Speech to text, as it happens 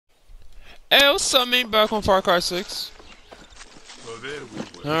Hey, what's up, man? Back on Far Cry 6.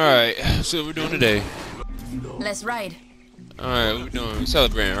 Alright, so what we're doing today. Let's ride. Alright, what we doing? We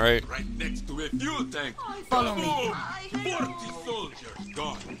celebrating, right? Right next to a fuel tank. Follow me. 40 soldiers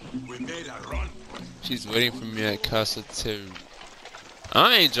gone. We made a run. She's waiting for me at Casa 2.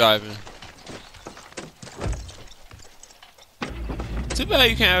 I ain't driving. Too bad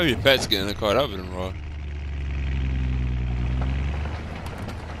you can't have your pets get in the car. That would've been raw.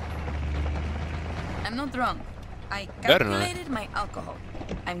 I'm not drunk. I Better not. calculated my alcohol.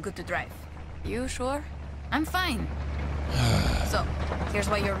 I'm good to drive. You sure? I'm fine. So, here's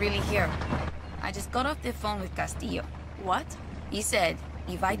why you're really here. I just got off the phone with Castillo. What? He said,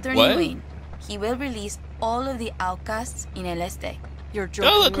 if I turn What? you in, he will release all of the outcasts in El Este. You're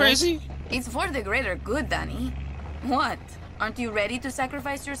joking. That look right? crazy. It's for the greater good, Danny. What? Aren't you ready to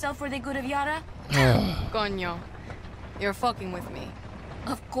sacrifice yourself for the good of Yara? Coño. You're fucking with me.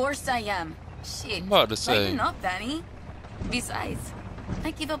 Of course I am. Shit. I'm about to say. Lighten up, Danny. Besides, I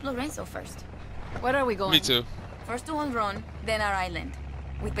give up Lorenzo first. Where are we going? Me too. First to Honron, then our island.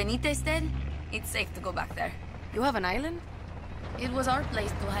 With Benitez dead, it's safe to go back there. You have an island? It was our place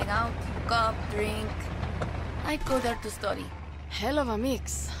to hang out, hook up, drink. I'd go there to study. Hell of a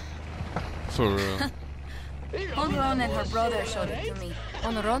mix. For real. Honron and her brother showed it to me.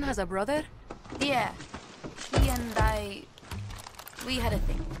 Honoron has a brother? Yeah, he and I, we had a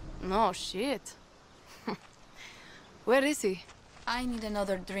thing. No shit. Where is he? I need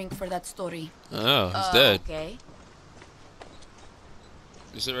another drink for that story. Oh, he's dead. Okay.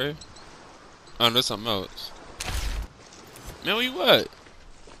 Is it right here? Oh, there's something else. Man, where you at?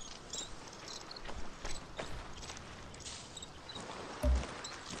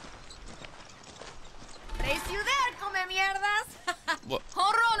 Race you there, come mierdas! What?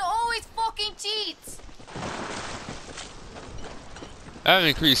 Honron always fucking cheats! I have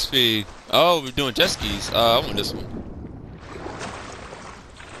increased speed. Oh, we're doing jet skis. I want this one.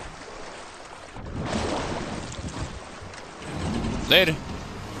 Later.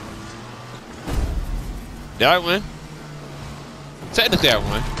 Did I win? Technically, I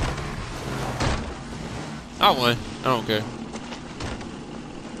won. I won. I don't care.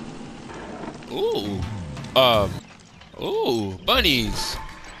 Ooh. Ooh, bunnies.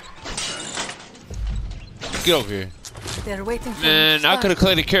 Get over here. They're waiting for Man, me. I could have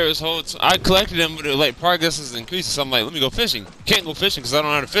collected carrots whole time. I collected them, but like progress is increasing. So I'm like, let me go fishing. Can't go fishing because I don't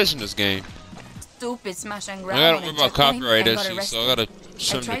know how to fish in this game. Stupid smash and I grab. gotta on a worry about checkpoint copyright and got issues, so I arrested. gotta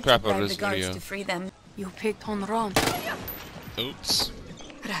trim the tried crap to out of bribe this the guards video. to free them. You picked Honoron. Oops.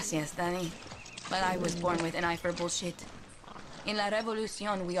 Gracias, Danny. But I was born with an eye for bullshit. In La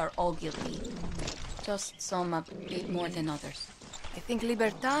Revolucion, we are all guilty. Just some a bit more than others. I think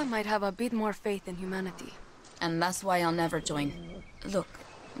Libertad might have a bit more faith in humanity. And that's why I'll never join. Look,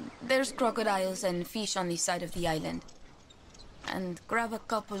 there's crocodiles and fish on this side of the island. And grab a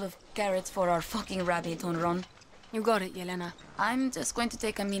couple of carrots for our fucking rabbit, Honron. You got it, Yelena. I'm just going to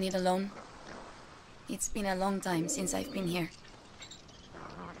take a minute alone. It's been a long time since I've been here.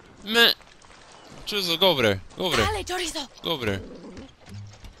 Man. Chisel, go over there. Go over there. Dale, chorizo! Go over there.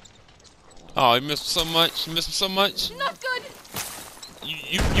 Oh, you missed so much. You missed so much. Not good!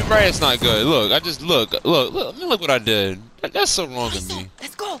 You right, it's not good. Look, I just look. I mean, look what I did. That's so wrong of me.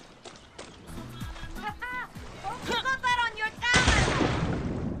 Let's go! Put that on your camera.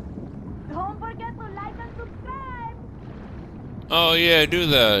 Don't forget to like and subscribe. Oh yeah, do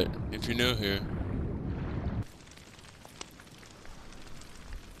that if you're new here.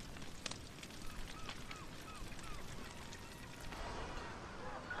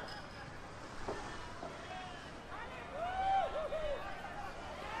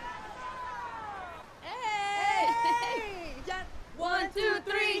 Hey! 1, 2,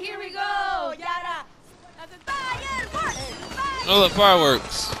 3, here we go! Yara! Fireworks! Oh look,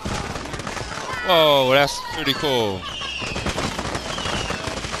 fireworks. Whoa, that's pretty cool.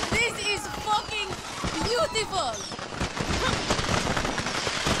 This is fucking beautiful!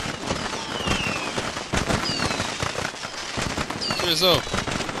 Chisel.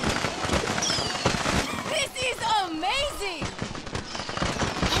 This is amazing!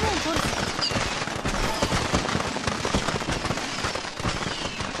 Come on, chorizo.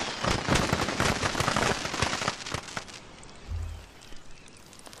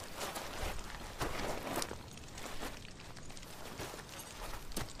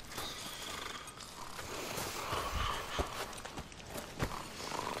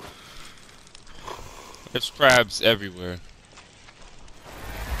 There's crabs everywhere.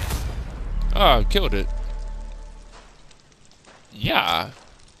 Oh, I killed it. Yeah.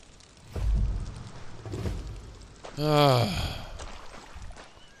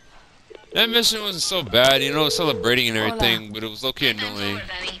 That mission wasn't so bad, you know, celebrating and Hola. everything, but it was low-key Time's annoying over,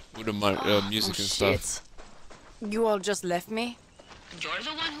 Danny. with the music Oh, and stuff. shit. You all just left me? You're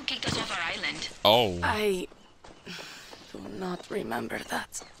the one who kicked us off our island. Oh. I do not remember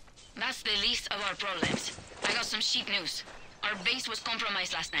that. That's the least of our problems. I got some shit news. Our base was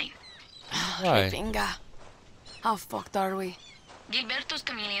compromised last night. Why? Pinga. How fucked are we? Gilberto's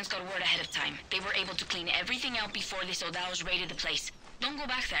chameleons got word ahead of time. They were able to clean everything out before the soldados raided the place. Don't go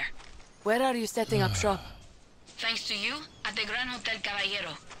back there. Where are you setting up shop? Thanks to you, at the Gran Hotel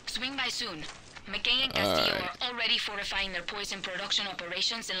Caballero. Swing by soon. McKay and Castillo are already fortifying their poison production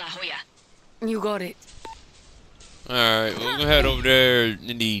operations in La Jolla. You got it. Alright, we're gonna head over there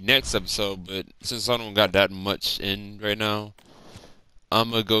in the next episode, but since I don't got that much in right now,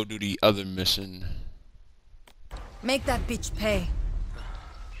 I'm gonna go do the other mission. Make that bitch pay.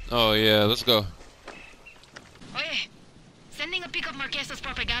 Oh yeah, let's go. Oye, sending a pick of Marquesa's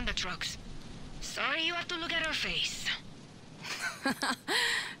propaganda trucks. Sorry you have to look at her face.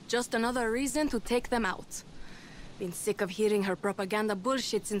 Just another reason to take them out. Been sick of hearing her propaganda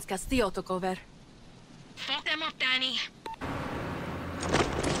bullshit since Castillo took over. Fuck them up, Danny.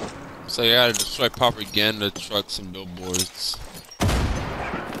 So you gotta destroy propaganda trucks and billboards.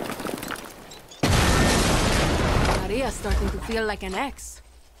 Maria's starting to feel like an ex.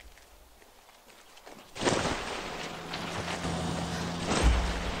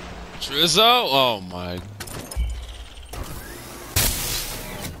 Trizzo? Oh my.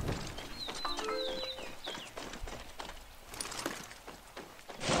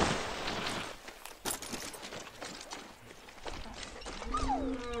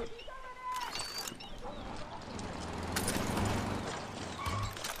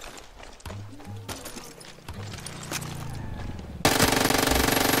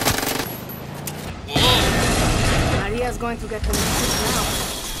 Maria's going to get the message now.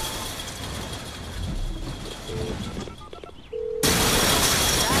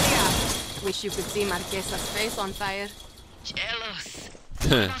 Dalia! Wish you could see Marquesa's face on fire. Jealous.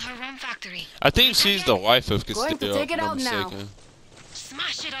 What about her rum factory? I think she's the wife of Castillo. Going to take it if I'm out not now. mistaken.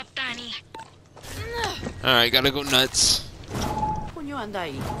 Smash it up, Danny. Alright, gotta go nuts. Coño anda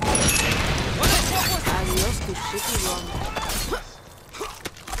ahí. Adios to shitty rum.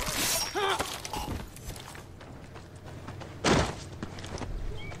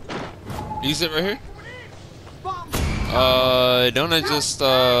 You sit right here? Don't I just,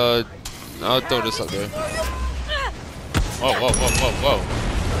 I'll throw this up there. Whoa, whoa, whoa, whoa, whoa.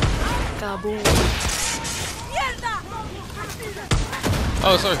 Kaboom.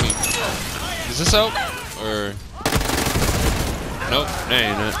 Oh, sorry. Does this help? Or... Nope, that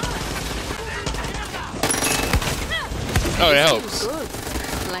ain't it. Oh, that helps. Good.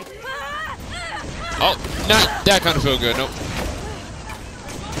 Like, Oh, not that kind of feel good, nope.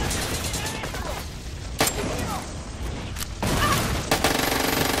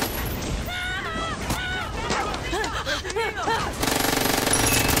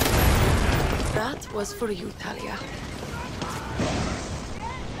 that was for you, Talia.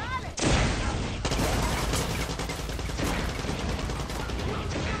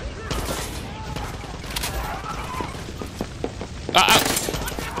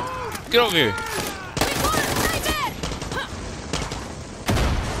 Get over here.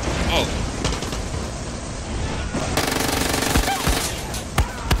 Oh.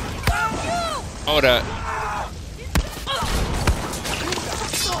 Oh, that.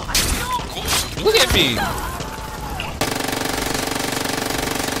 Look at me.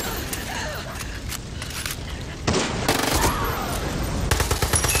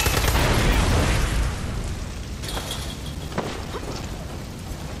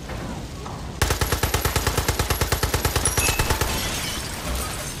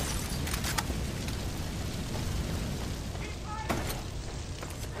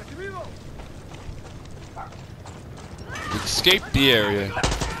 Escape the area.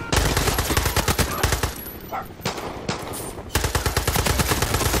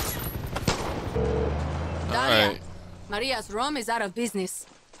 Alright. Maria's rum is out of business.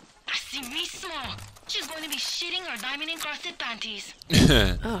 Así mismo. She's going to be shitting her diamond-encrusted panties.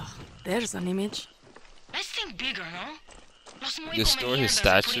 Oh, there's an image. Let's think bigger, no? Los muy Destroy his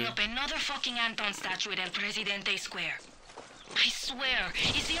comediantes are statue. putting up another fucking Anton statue at El Presidente Square. I swear,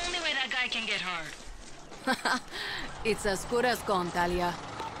 it's the only way that guy can get hard. It's as good as gone, Talia.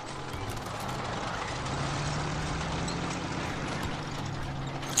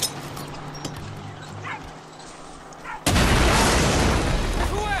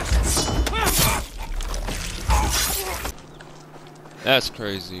 That's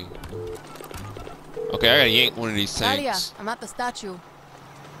crazy. Okay, I gotta yank one of these Talia, tanks. I'm at the statue.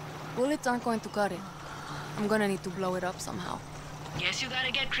 Bullets aren't going to cut it. I'm gonna need to blow it up somehow. Guess you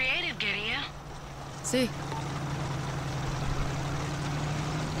gotta get creative, guerrilla. See.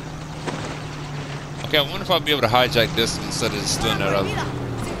 Okay, I wonder if I'll be able to hijack this instead of just doing that other.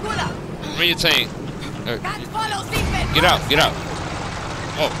 Bring your tank. Get out, get out.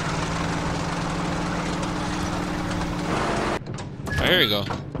 Oh. Oh, here you go.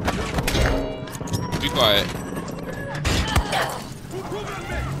 Be quiet.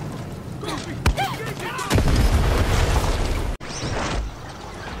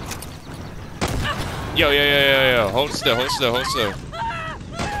 Yo. Hold still, hold still, hold still.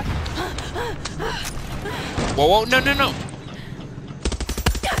 Whoa, no.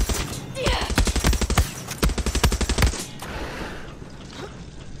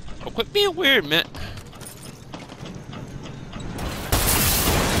 Oh, quit being weird, man.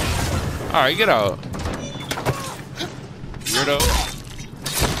 Alright, get out. Weirdo.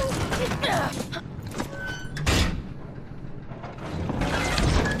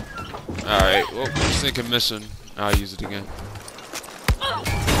 Alright, well, sinking mission. I'll use it again.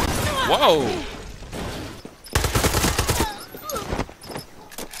 Whoa!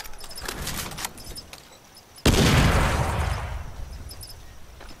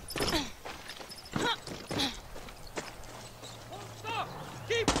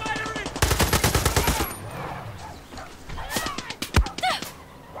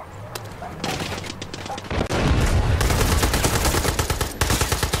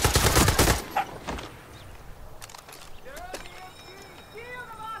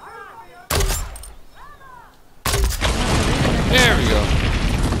 There we go.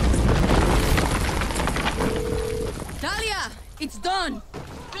 Talia, it's done.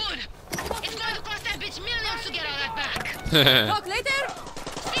 Good. It's going to cost that bitch millions to get all that back. Talk later.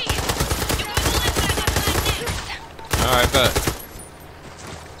 See, you're going to live like this. Alright, bet.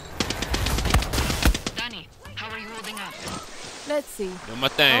 Danny, how are you holding up? Let's see. Do my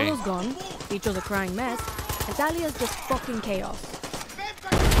thing. Paolo's gone. Vito's a crying mess. And Talia's just fucking chaos.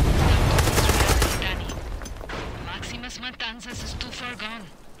 Danny, Maximus Matanzas is too far gone.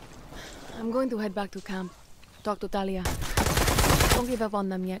 I'm going to head back to camp. Talk to Talia. Don't give up on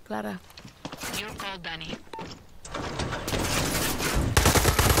them yet, Clara. Your call, Danny.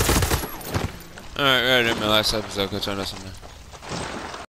 Alright, right in my last episode. Go turn this one.